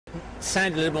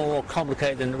sound a little more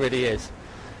complicated than it really is.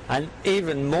 And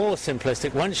even more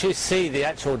simplistic, once you see the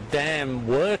actual dam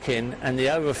working and the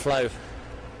overflow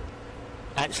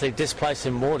actually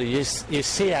displacing water, you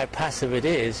see how passive it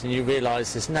is, and you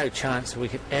realise there's no chance we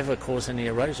could ever cause any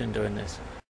erosion doing this.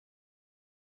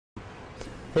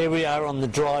 Here we are on the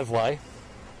driveway,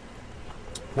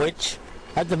 which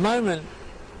at the moment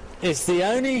is the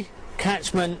only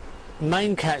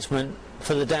main catchment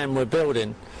for the dam we're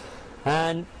building.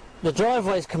 And the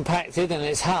driveway is compacted and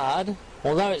it's hard.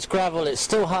 Although it's gravel, it's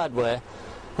still hardware,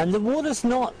 and the water's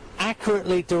not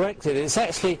accurately directed. It's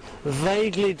actually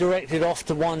vaguely directed off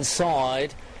to one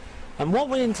side, and what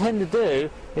we intend to do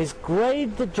is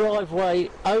grade the driveway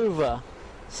over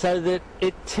so that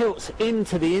it tilts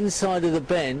into the inside of the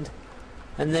bend,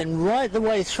 and then right the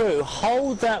way through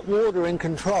hold that water in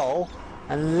control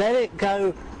and let it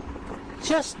go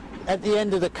just at the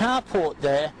end of the carport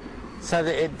there, so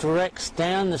that it directs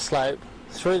down the slope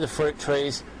through the fruit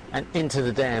trees and into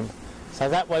the dam. So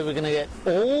that way we're going to get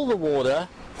all the water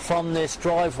from this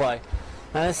driveway.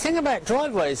 Now the thing about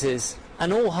driveways is,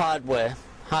 and all hard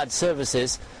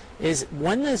surfaces, is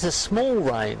when there's a small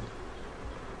rain,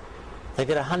 they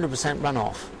get 100%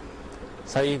 runoff.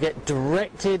 So you get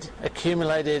directed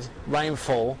accumulated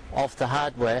rainfall off the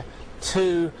hardware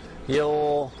to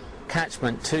your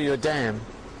catchment, to your dam.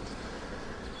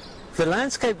 The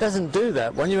landscape doesn't do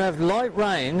that. When you have light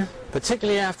rain,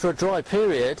 particularly after a dry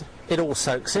period, it all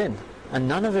soaks in and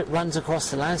none of it runs across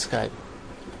the landscape.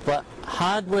 But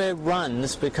hardware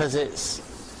runs because it's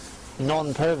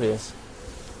non-pervious.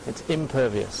 It's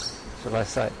impervious, shall I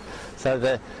say.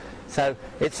 So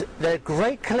they're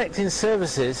great collecting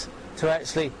services to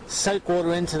actually soak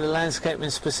water into the landscape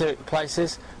in specific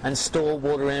places and store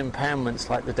water in impoundments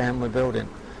like the dam we're building.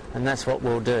 And that's what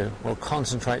we'll do. We'll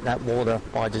concentrate that water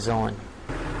by design.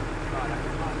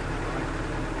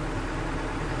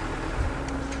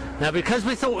 Now, because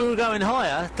we thought we were going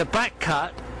higher, the back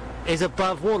cut is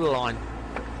above waterline.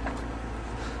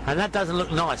 And that doesn't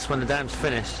look nice when the dam's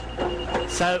finished.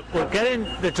 So we're getting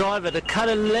the driver to cut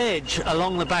a ledge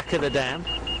along the back of the dam,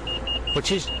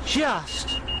 which is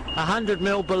just 100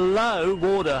 mil below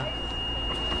water.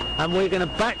 And we're going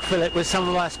to backfill it with some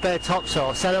of our spare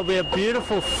topsoil. So there'll be a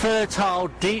beautiful, fertile,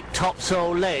 deep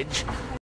topsoil ledge